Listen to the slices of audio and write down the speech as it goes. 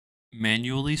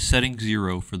Manually setting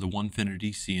 0 for the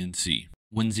Onefinity CNC.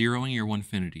 When zeroing your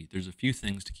Onefinity, there's a few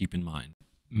things to keep in mind.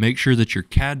 Make sure that your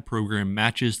CAD program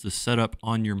matches the setup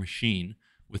on your machine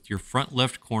with your front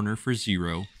left corner for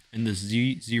 0 and the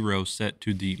Z0 set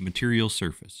to the material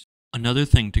surface. Another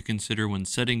thing to consider when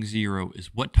setting 0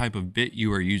 is what type of bit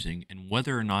you are using and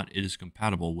whether or not it is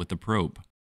compatible with the probe.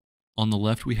 On the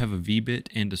left we have a V bit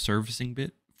and a servicing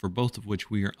bit, for both of which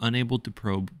we are unable to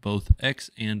probe both X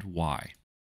and Y.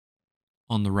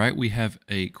 On the right, we have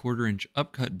a 1/4 inch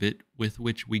upcut bit with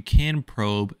which we can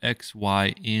probe X,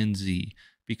 Y, and Z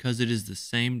because it is the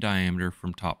same diameter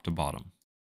from top to bottom.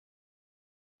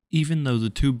 Even though the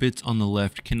two bits on the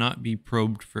left cannot be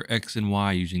probed for X and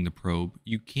Y using the probe,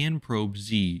 you can probe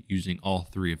Z using all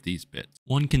three of these bits.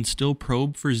 One can still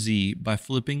probe for Z by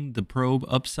flipping the probe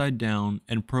upside down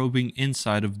and probing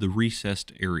inside of the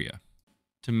recessed area.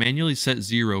 To manually set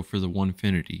 0 for the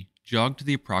Onefinity, jog to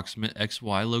the approximate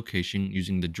XY location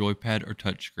using the joypad or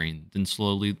touchscreen, then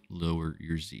slowly lower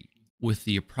your Z. With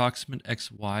the approximate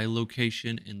XY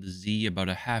location and the Z about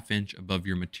a 1/2 inch above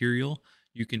your material,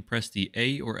 you can press the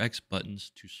A or X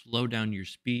buttons to slow down your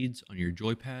speeds on your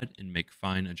joypad and make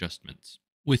fine adjustments.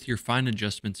 With your fine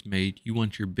adjustments made, you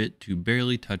want your bit to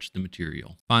barely touch the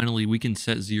material. Finally, we can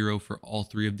set 0 for all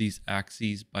three of these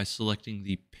axes by selecting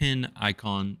the pin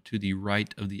icon to the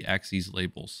right of the axes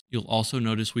labels. You'll also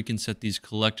notice we can set these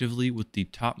collectively with the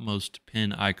topmost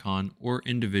pin icon or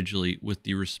individually with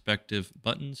the respective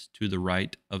buttons to the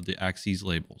right of the axes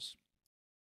labels.